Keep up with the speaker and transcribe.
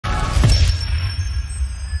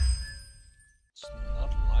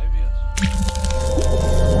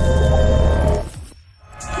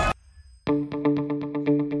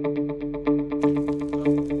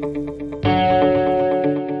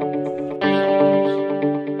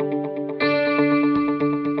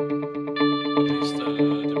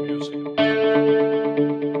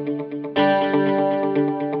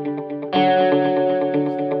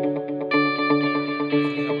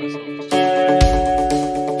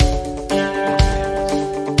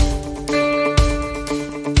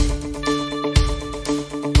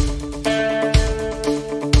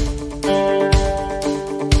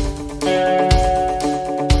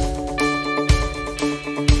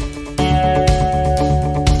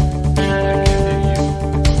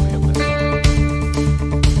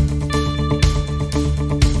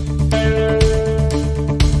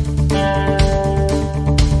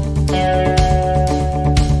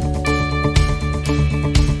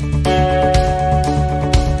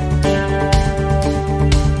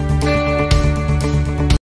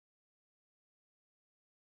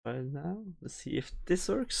Let's see if this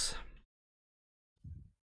works.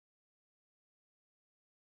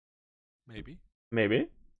 Maybe. Maybe.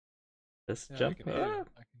 Let's Yeah, jump.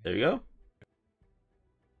 There you go.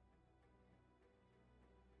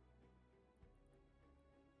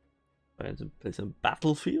 Trying to play some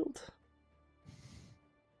Battlefield.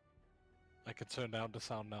 I can turn down the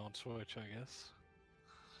sound now on Twitch, I guess.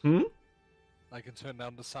 Hmm? I can turn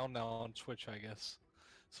down the sound now on Twitch, I guess.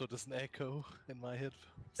 So it doesn't echo in my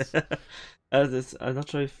headphones. I'm not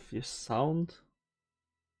sure if your sound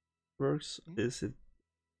works. Is it?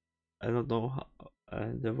 I don't know how,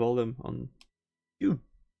 the volume on you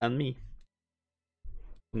and me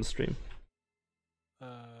on the stream. Let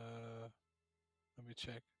me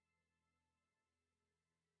check.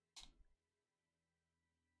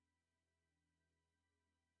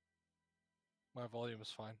 My volume is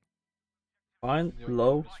fine. Fine,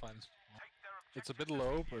 low. Is fine. It's a bit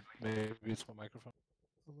low, but maybe it's my microphone.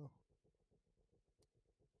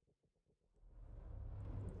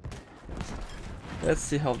 Let's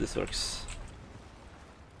see how this works.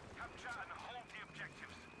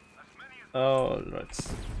 Oh, right.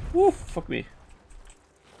 Woo, fuck me.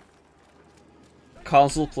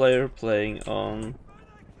 Console player playing on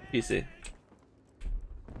PC.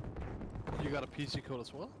 You got a PC code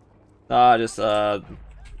as well? Nah, just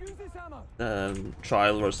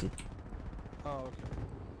trial version. Oh, okay.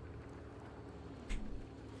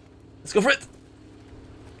 Let's go for it!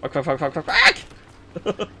 Fuck, fuck, fuck, fuck, fuck, fuck!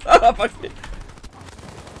 Ah, fuck me!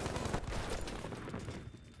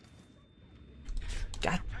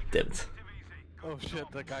 God damn it. Oh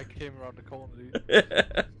shit, that guy came around the corner, dude.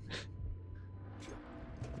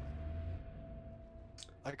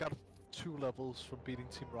 I got 2 levels from beating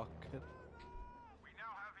Team Rocket.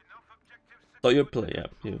 So you play, yeah,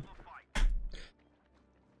 you.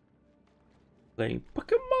 Playing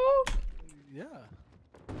Pokemon? Yeah.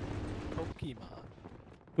 Pokemon.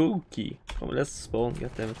 Pookie. Come on, let's spawn,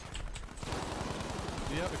 goddammit.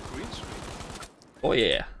 Do you have a green screen? Oh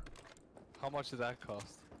yeah. How much did that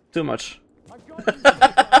cost? Too much.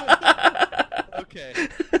 Okay,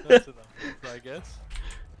 that's enough, I guess.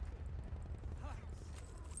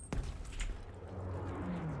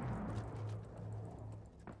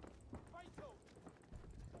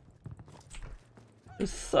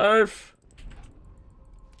 Surf!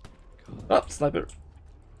 Oh, sniper.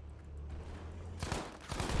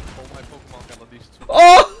 All my Pokemon got at least 2.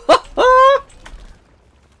 Oh!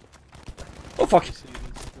 Oh fuck! Let me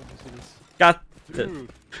see this. God. Dude,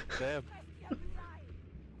 damn.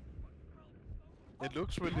 It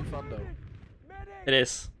looks really fun though. It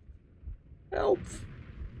is. Help!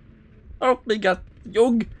 Help me, God.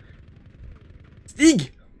 Jog!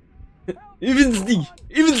 Stig! Even Stig!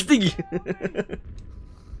 Even Stig!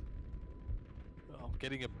 I'm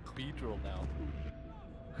getting a beat roll now.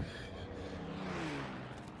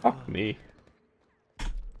 Fuck me.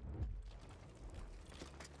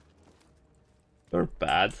 You're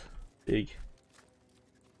bad, Stig.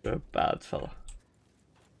 You're a bad fella.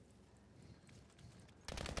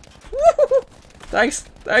 Thanks!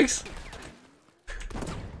 Thanks!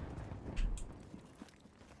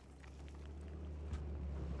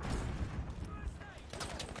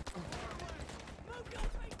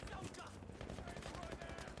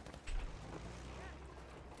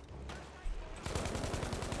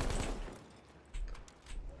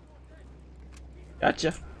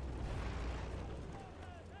 Gotcha.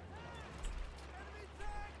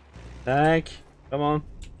 Thank. Come on.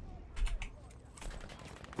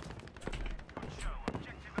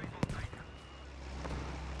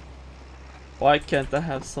 Why can't I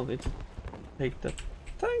have something to take the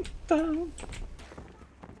tank down?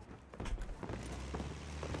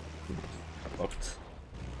 Fucked.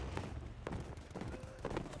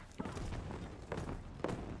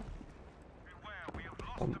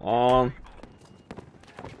 Come on.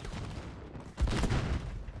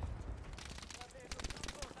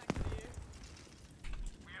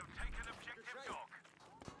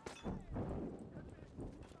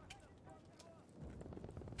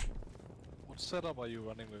 What setup are you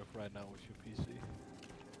running with right now with your PC?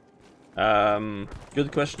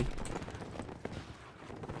 Good question.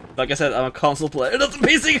 Like I said, I'm a console player, not a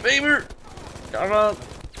PC gamer! Come on!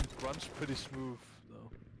 It runs pretty smooth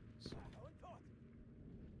though. So.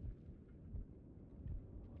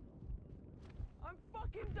 I'm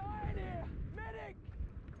fucking dying here! Medic!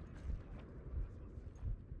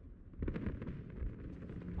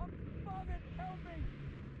 I'm fucking help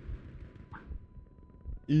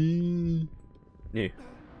me! No.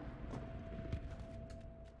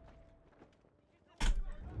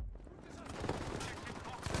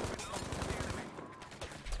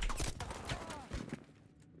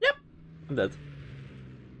 Yep. I'm dead.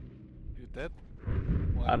 You dead?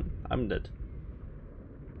 Why? I'm dead.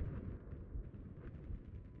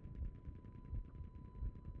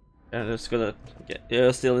 Yeah, just gonna. Okay.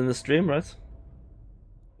 You're still in the stream, right?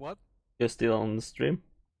 What? You're still on the stream.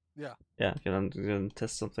 Yeah. Yeah. Okay, I'm gonna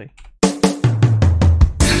test something.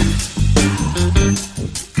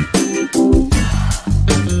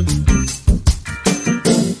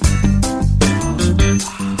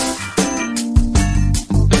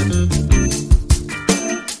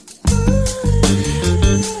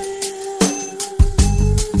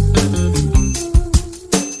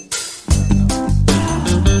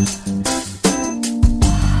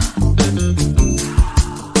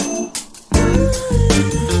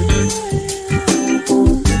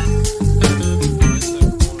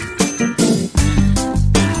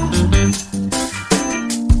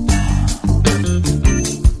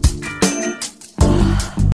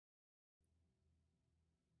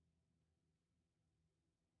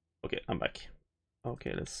 Okay, I'm back.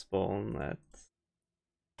 Okay, let's spawn at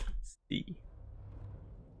C.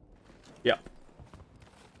 Yeah.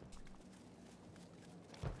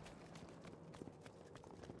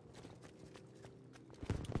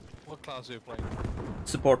 What class are you playing?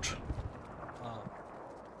 Support. Ah.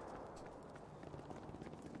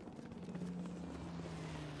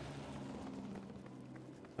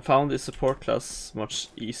 I found the support class much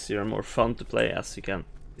easier and more fun to play as you can.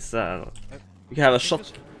 It's you can have a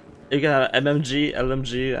shot. You can have an MMG,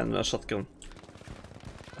 LMG, and a shotgun.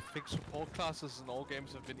 I think support classes in all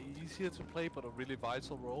games have been easier to play, but a really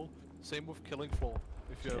vital role. Same with Killing Floor,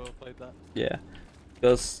 if you ever played that. Yeah,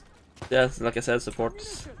 because like I said, support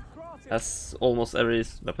has almost every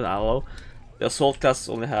weapon allo. The assault class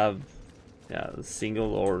only have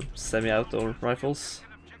single or semi-auto rifles.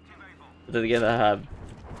 But then again, I have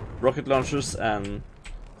rocket launchers and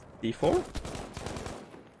D4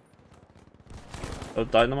 or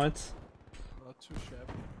dynamite. Not too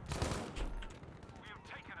shabby.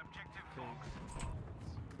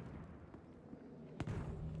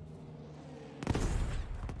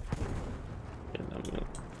 Okay, I'm gonna...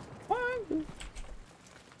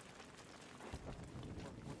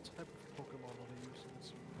 What type of Pokemon are they using?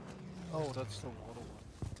 Oh, that's the water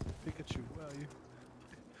one. Pikachu, where are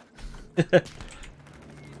you?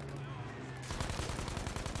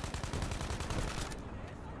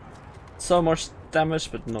 So much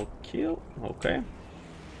damage, but no kill. Okay.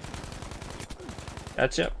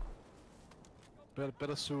 Gotcha.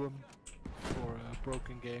 Better sue him for a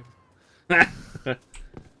broken game.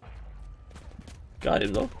 Got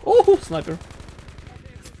him though. Oh, sniper.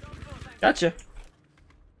 Gotcha.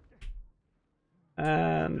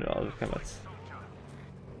 And other combats.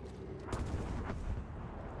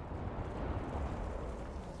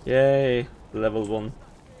 Yay, level 1.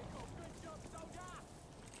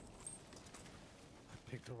 I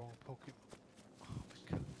picked the wrong Pokemon. Oh my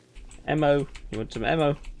god. Ammo. You want some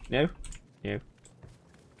ammo? No? No.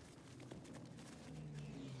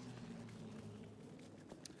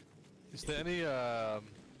 Is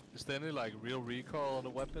there any like real recoil on the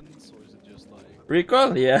weapons, or is it just like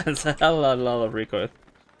Recoil? Yeah, it's a lot of recoil.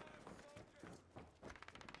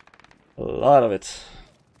 A lot of it.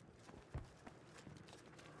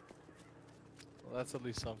 well, that's at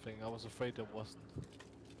least something. I was afraid there wasn't.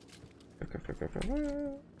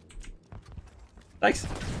 Thanks.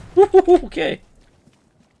 Okay.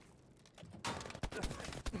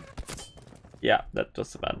 Yeah, that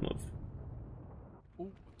was a bad move.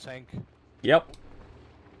 Ooh, tank. Yep.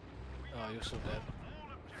 Oh, you're so dead.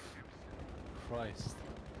 Christ.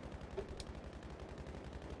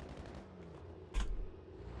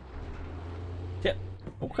 Yep.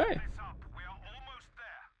 Okay.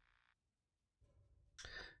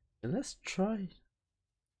 Let's try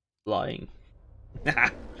flying.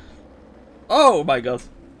 Oh my god.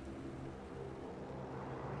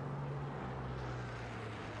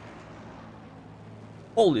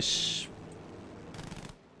 Holy sh...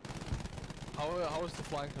 How is the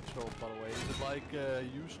flying control, by the way? Is it like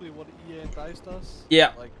usually what EA and DICE does?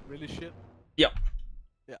 Yeah. Like really shit? Yep.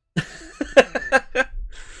 Yeah.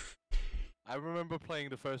 I remember playing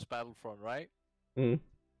the first Battlefront, right? Mm.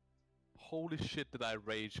 Holy shit, did I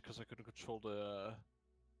rage because I couldn't control the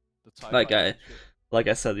TIE Like fighters and shit. Like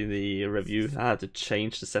I said in the review, I had to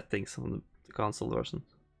change the settings on the console version.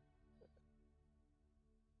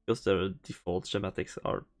 Because the default schematics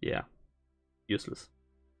are, yeah, useless.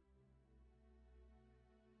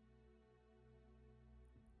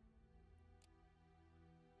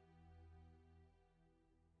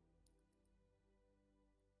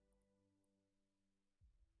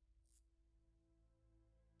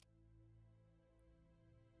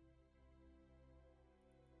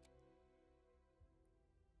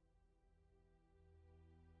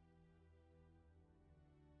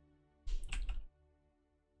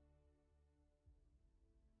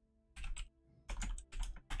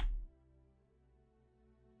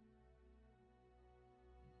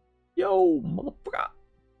 go, motherfucker!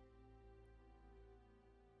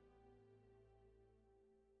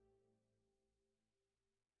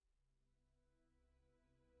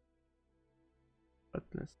 But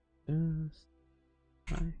let's just...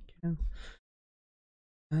 I can...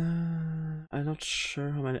 I'm not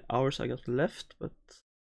sure how many hours I got left, but...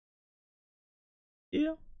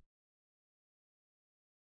 Yeah.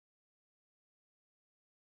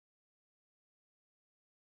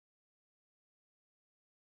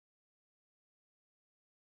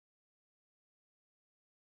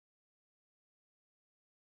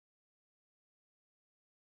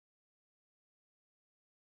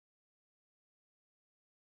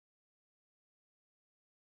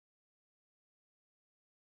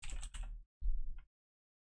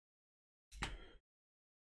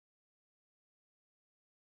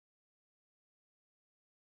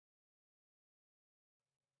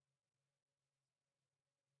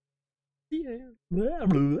 Yeah. Blah,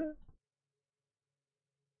 blah.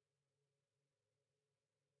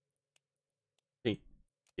 I think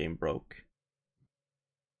game broke.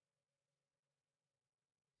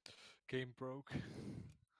 Game broke.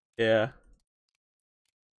 Yeah. I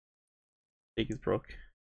think it's broke.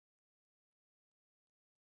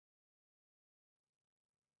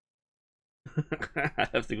 I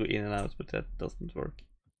have to go in and out, but that doesn't work.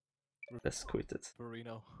 Let's quit it.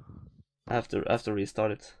 Marino. I have to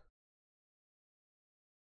restart it.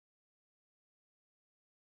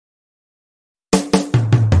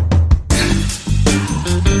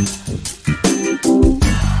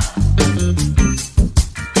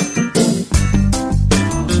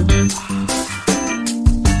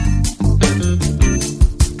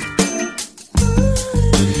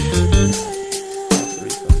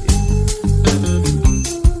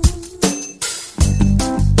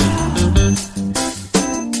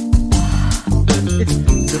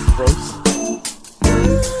 Just froze.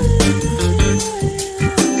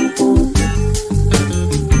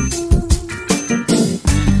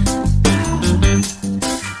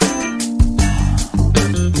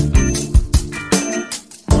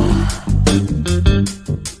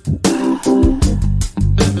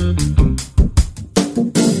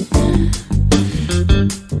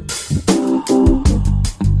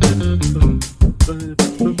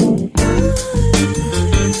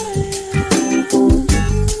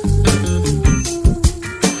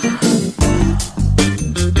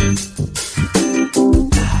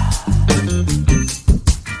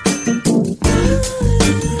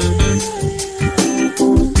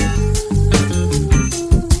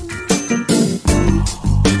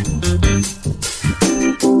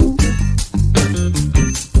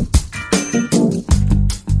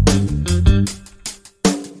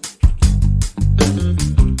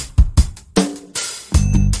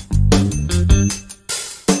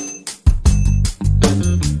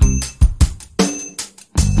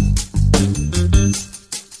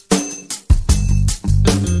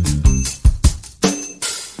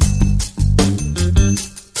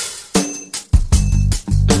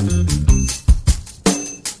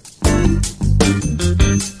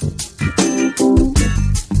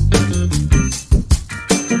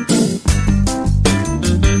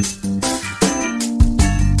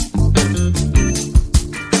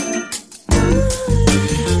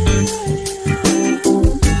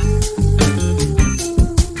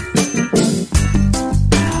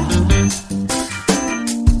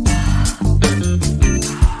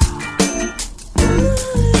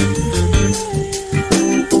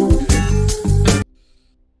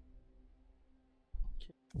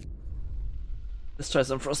 Let's try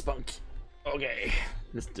some Frostpunk. Okay,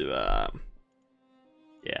 let's do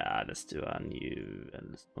yeah, let's do a new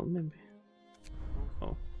well, maybe.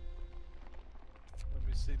 Oh, Let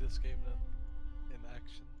me see this game then in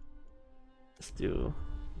action. let's do.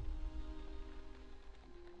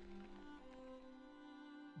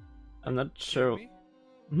 I'm not sure. Me?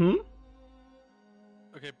 Hmm.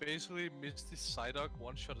 Okay, basically Misty Psyduck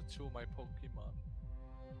one-shotted 2 of my Pokemon.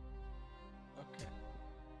 Okay.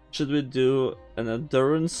 Should we do an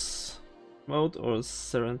endurance mode or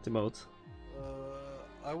serenity mode?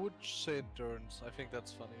 I would say endurance. I think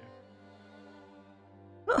that's funnier.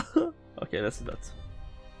 Okay, let's do that.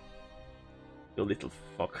 You little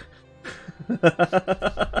fuck.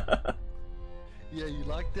 Yeah, you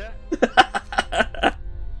like that?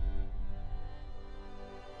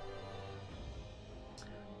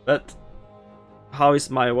 But how is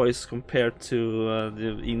my voice compared to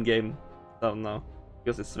the in-game sound now?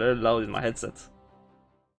 Because it's very loud in my headset.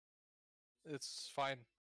 It's fine.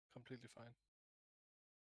 Completely fine.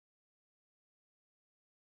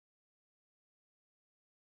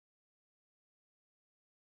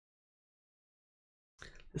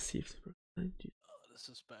 Let's see if the Oh, this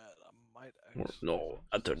is bad. I might actually. no,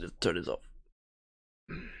 I turn this off.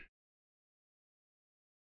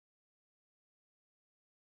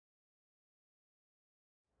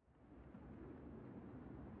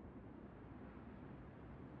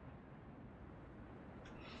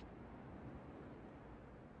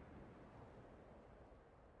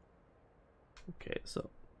 Okay, so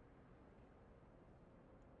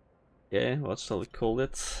yeah, what shall we call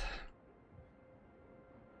it?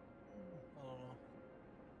 I don't know.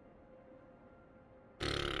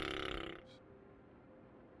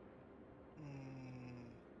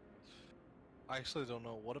 I actually don't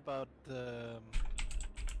know. What about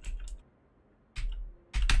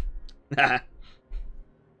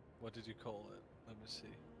what did you call it? Let me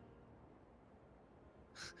see.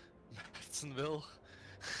 Madisonville.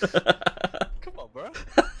 Come on, bro.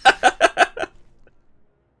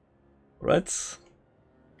 Right.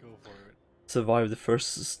 Go for it. Survive the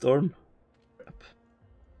first storm. Crap.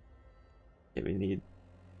 Okay, we need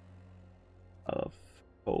a lot of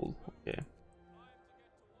coal. Okay.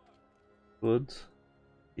 Wood,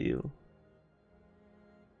 steel,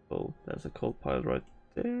 coal. There's a coal pile right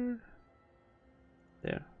there.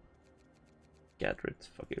 There. Gather it,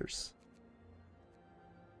 fuckers.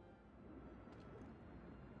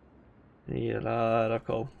 Need a lot of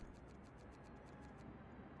coal.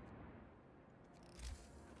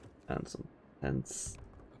 And some tents.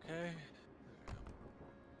 Okay. There we go.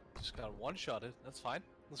 Just gotta one-shot it. That's fine.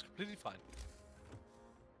 That's completely fine.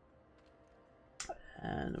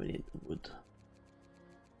 And we need wood.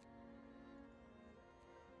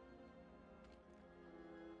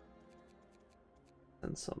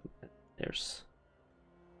 And some there's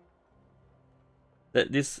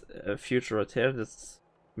this future right here that's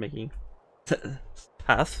making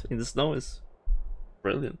path in the snow is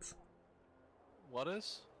brilliant. What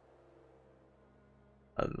is?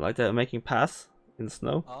 I like that making path in the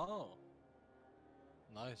snow. Oh.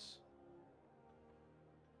 Nice.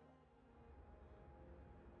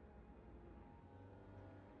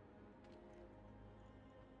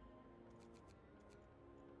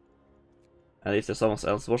 And if there's someone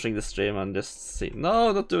else watching the stream and just see,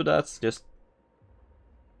 no, don't do that, just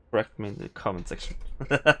correct me in the comment section.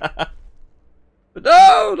 But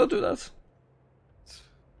no, don't do that. Let's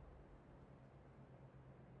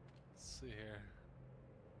see here.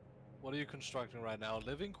 What are you constructing right now?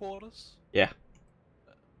 Living quarters? Yeah.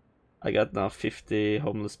 I got now 50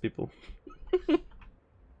 homeless people.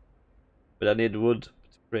 But I need wood to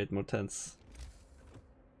create more tents.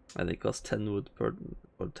 And it costs 10 wood per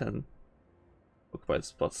 10 occupied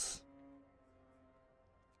spots.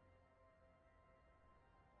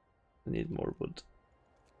 I need more wood.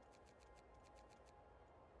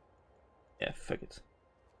 Yeah, fuck it.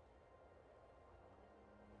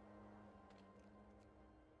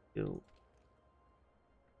 Kill.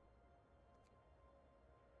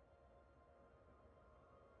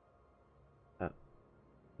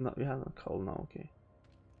 No, we have a coal now, okay.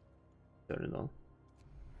 Turn it on.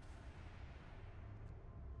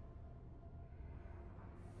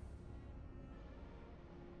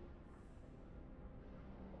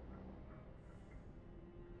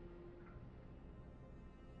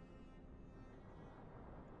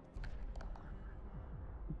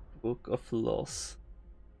 Book of Laws.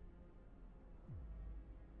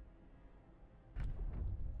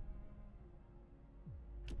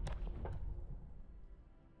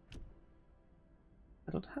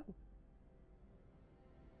 I don't have.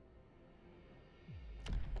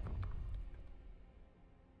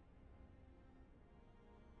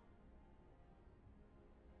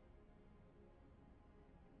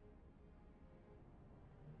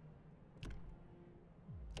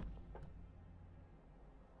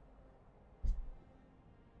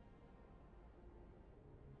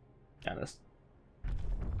 Yeah, that's.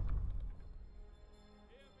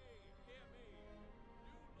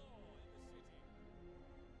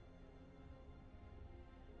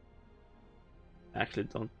 I actually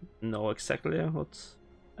don't know exactly what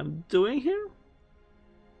I'm doing here.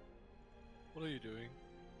 What are you doing?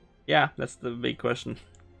 Yeah, that's the big question.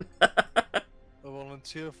 A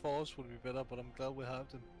volunteer force would be better, but I'm glad we have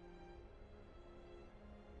them.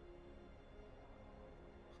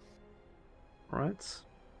 Right.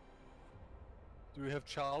 Do we have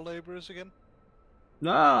child laborers again?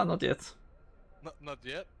 No, not yet. Not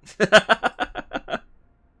yet.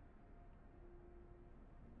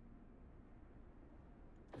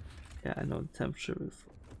 Yeah, I know the temperature will.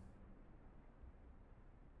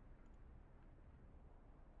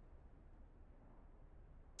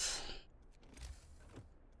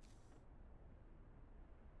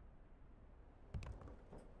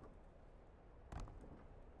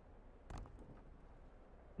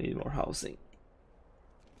 Need more housing.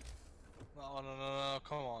 No,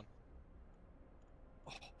 come on.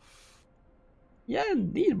 Oh. Yeah, I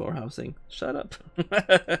need more housing. Shut up.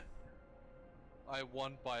 I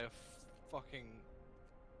won by a fucking...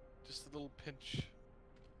 just a little pinch.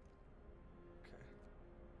 Okay.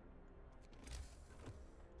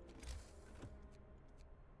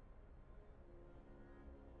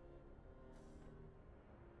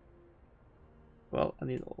 Well, I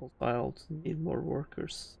need all files, need more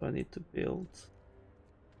workers, so I need to build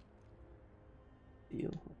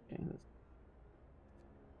steel. Okay,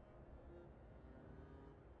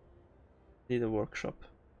 need a workshop.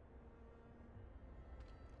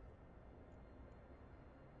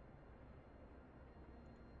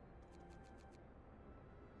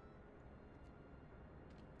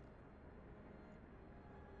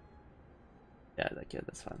 Yeah,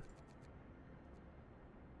 that's fine.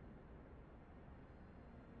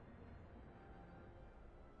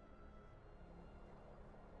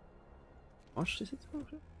 How much is it?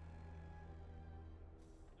 Okay.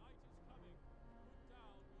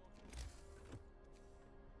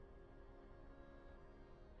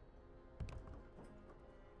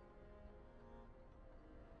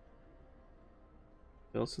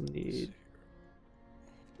 We also need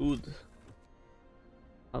food.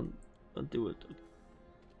 I'll do it.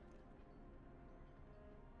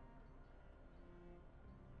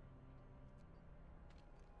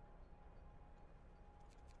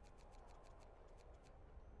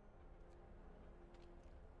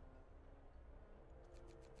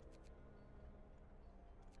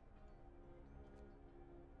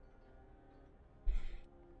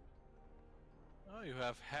 Oh, you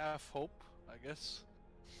have half hope, I guess.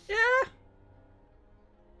 Yeah.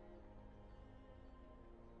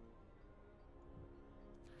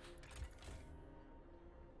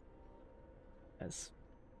 That's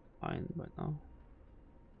fine by now.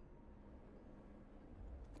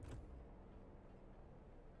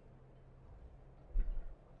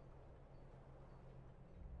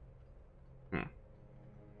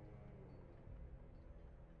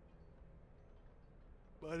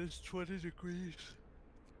 Minus 20 degrees.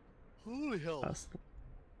 Holy hell. Fast.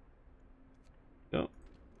 Go.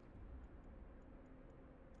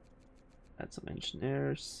 Add some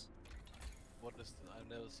engineers. What is the... I've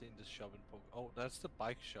never seen this shop in Poke. Oh, that's the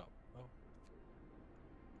bike shop. Oh.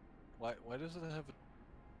 Why does it have a...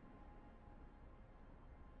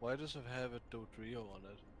 Why does it have a Dodrio on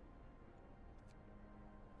it?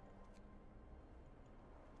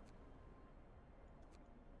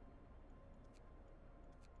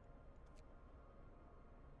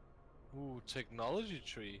 Ooh, technology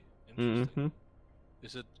tree. Interesting.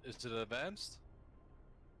 Is it advanced?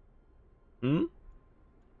 Hmm?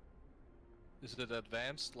 Is it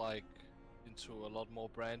advanced like into a lot more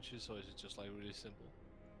branches, or is it just like really simple?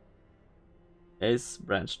 It's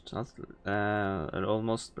branched.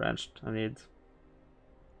 Almost branched. I need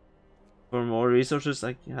for more resources.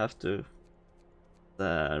 I have to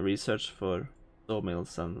research for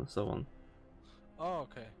sawmills and so on. Oh,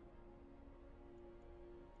 okay.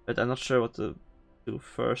 But I'm not sure what to do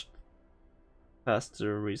first.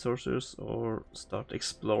 Faster resources or start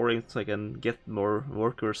exploring so I can get more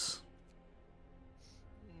workers.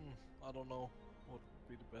 I don't know what would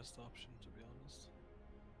be the best option, to be honest.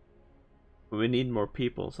 We need more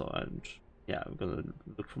people, so I'm gonna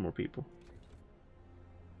look for more people.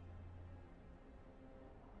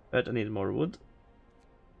 But I need more wood,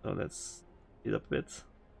 so let's speed up a bit.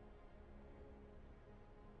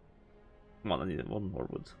 Come on, I need one more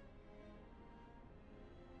wood.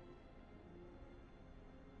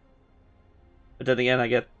 But then again, I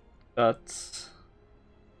got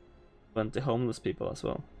 20 homeless people as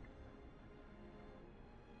well.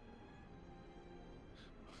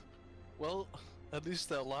 Well, at least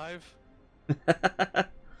they're alive.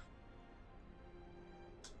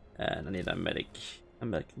 And I need a med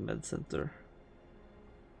center.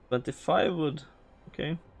 25 wood.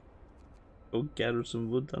 Okay. Go gather some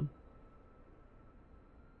wood then.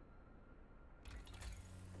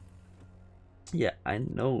 Yeah, I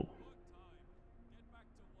know.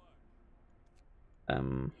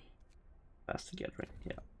 Faster gathering,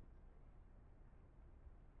 yeah.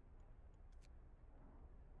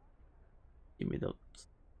 Give me that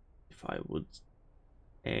 25 wood.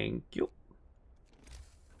 Thank you.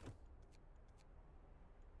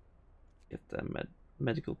 Get the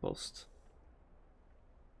medical post.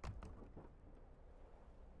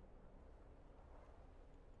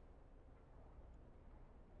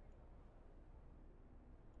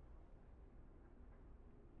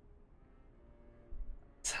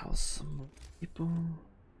 Let's house some more people.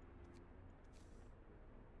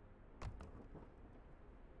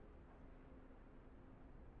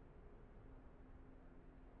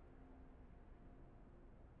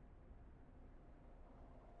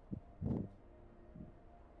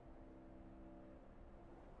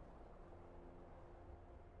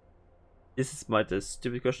 This is might a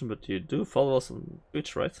stupid question, but you do follow us on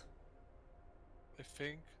Twitch, right? I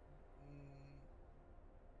think.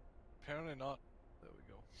 Apparently not. There we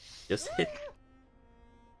go. Just hit.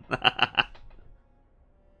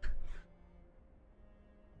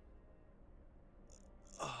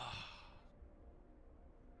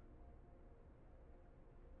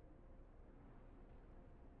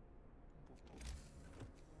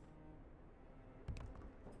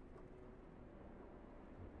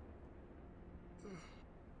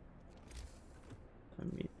 I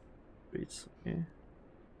mean, it's okay.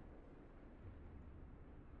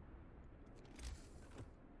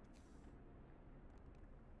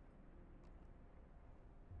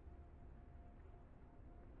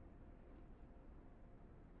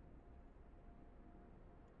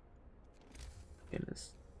 Okay,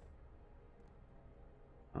 let's.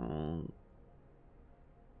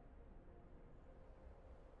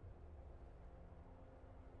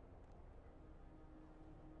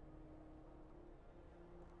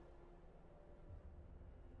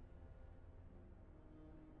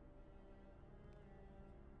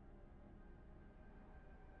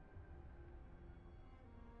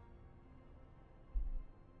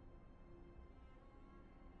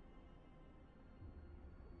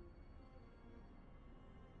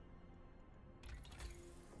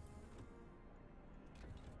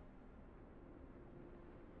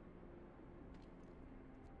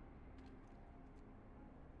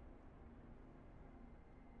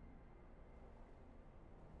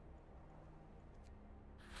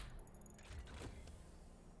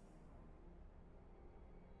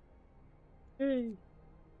 Hey.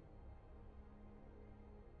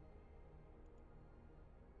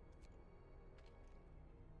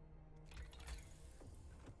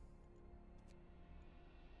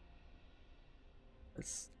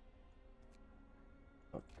 Let's.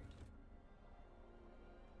 Oh,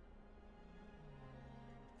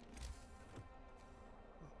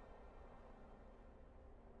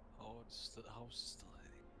 it's the house is still hitting.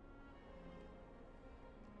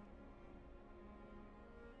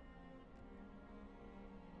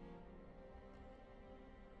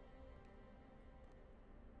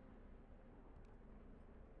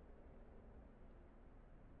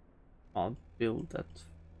 I'll build that.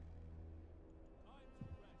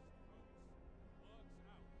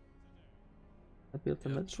 I built a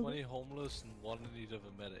You have medical. 20 homeless and 1 in need of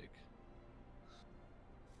a medic.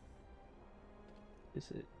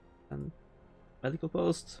 Is it? And medical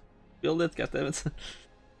post. Build it, goddammit.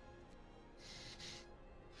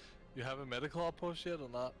 You have a medical outpost yet or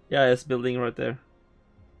not? Yeah, it's building right there.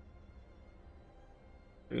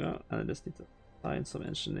 There we go. And I just need to find some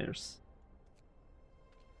engineers.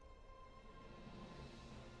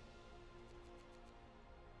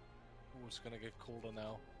 Ooh, it's gonna get colder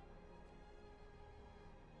now.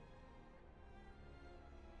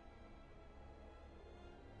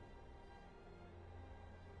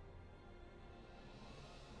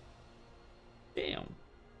 Damn.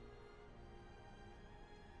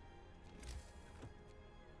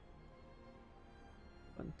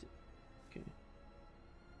 Okay.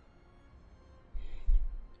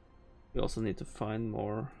 We also need to find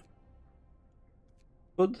more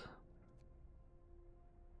food.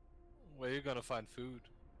 Where are you gonna find food?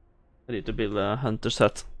 I need to build a hunter's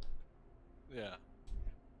hut. Yeah.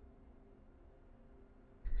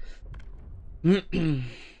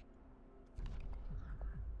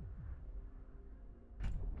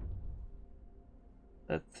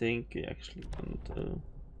 I think we actually can do.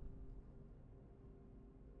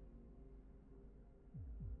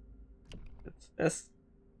 Let's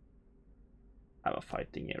have a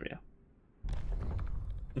fighting area.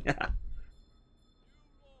 Yeah.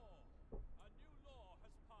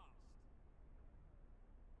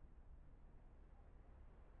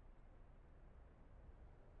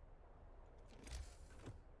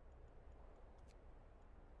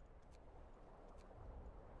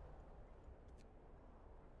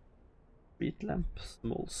 Beat lamp,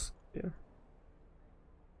 small sphere.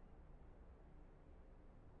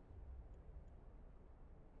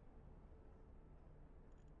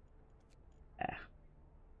 Ah.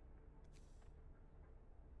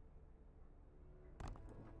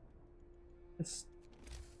 Yes.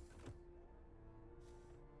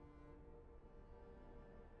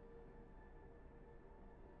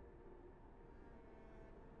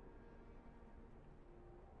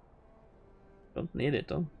 Don't need it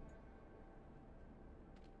though.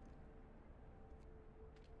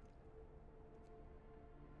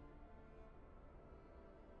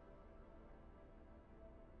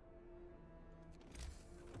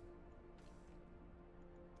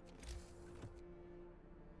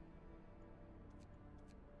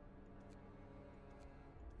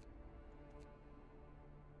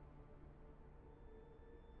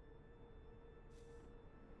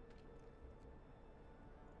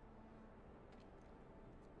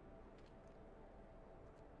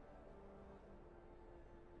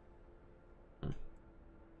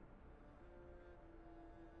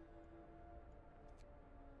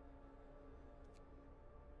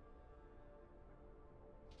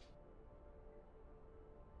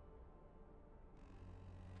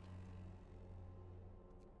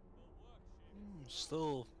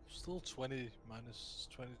 Still 20 minus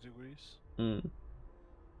 20 degrees. Mm.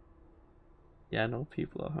 Yeah, I know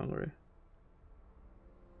people are hungry.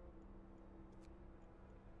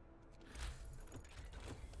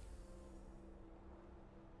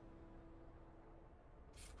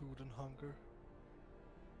 Food and hunger.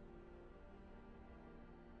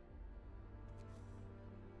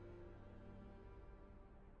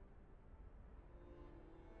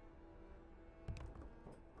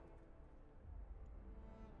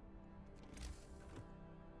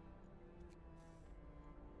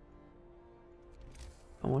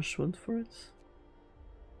 How much went for it?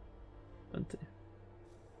 20.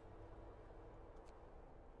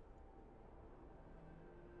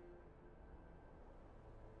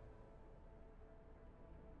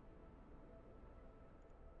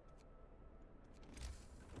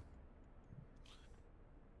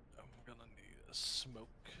 I'm gonna need a smoke.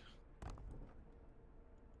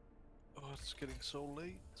 Oh, it's getting so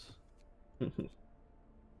late.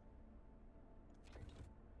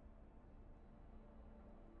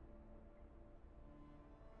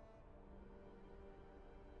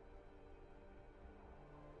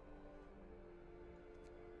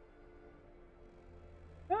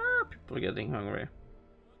 Ah, people are getting hungry.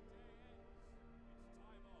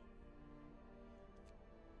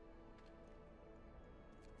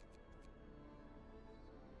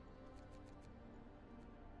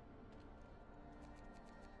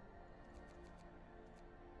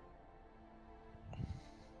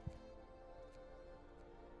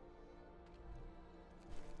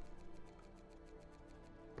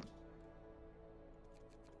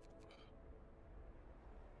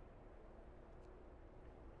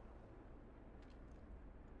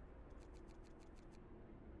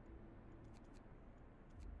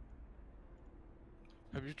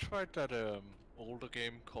 Have you tried that older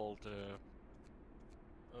game called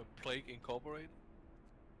Plague Incorporated?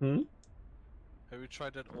 Hmm? Have you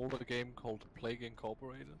tried that older game called Plague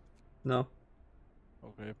Incorporated? No.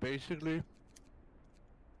 Okay, basically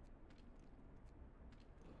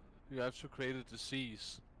you have to create a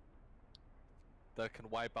disease that can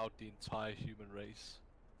wipe out the entire human race.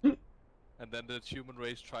 Hmm. And then the human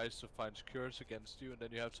race tries to find cures against you, and then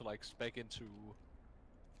you have to like spec into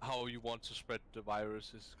how you want to spread the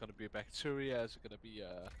virus. Is it gonna be a bacteria? Is it gonna be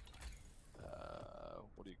a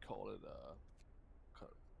what do you call it?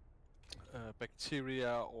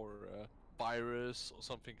 Bacteria or a virus or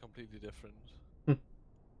something completely different. Hmm.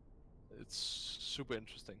 It's super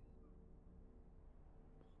interesting.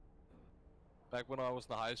 Back when I was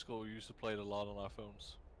in high school, we used to play it a lot on our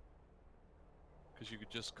phones. Because you could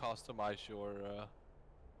just customize your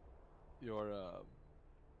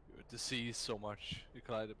disease so much. It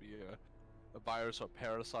could either be a virus or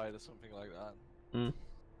parasite or something like that. Mm.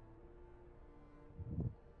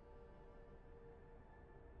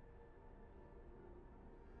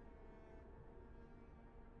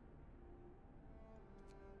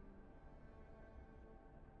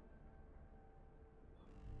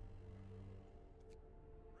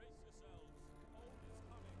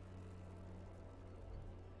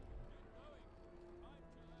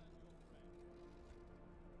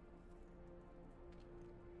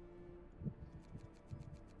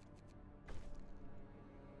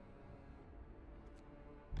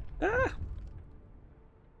 Ah!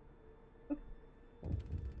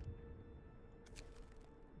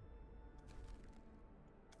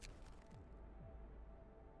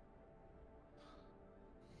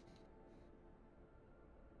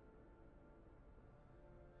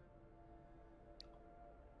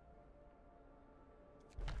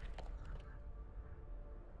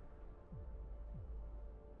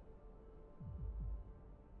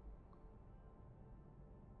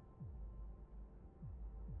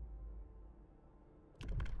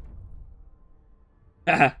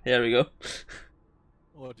 Ah, here we go.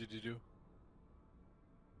 What did you do?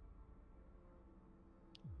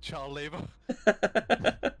 Child labor?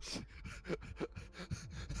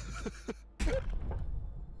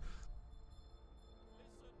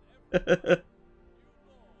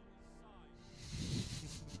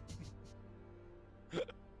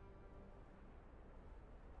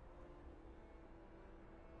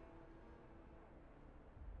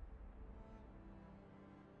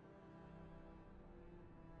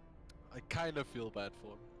 I kind of feel bad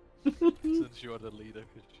for him. Since you're the leader,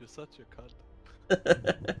 because you're such a cunt.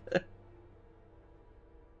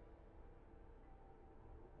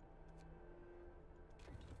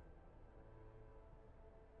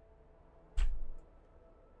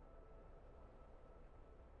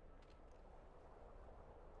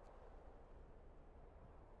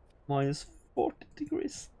 Minus 40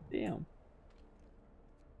 degrees. Damn.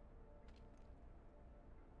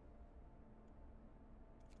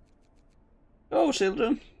 Go,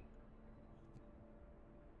 children!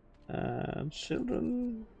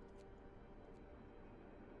 Children.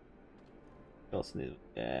 Just need.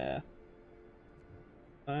 Yeah.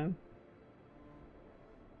 Fine.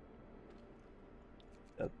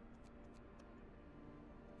 That.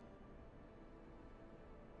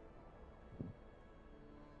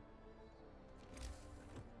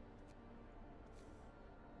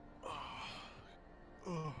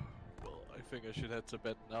 Well, I think I should head to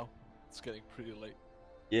bed now. It's getting pretty late.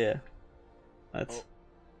 Yeah. That's. Oh,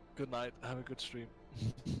 good night. Have a good stream.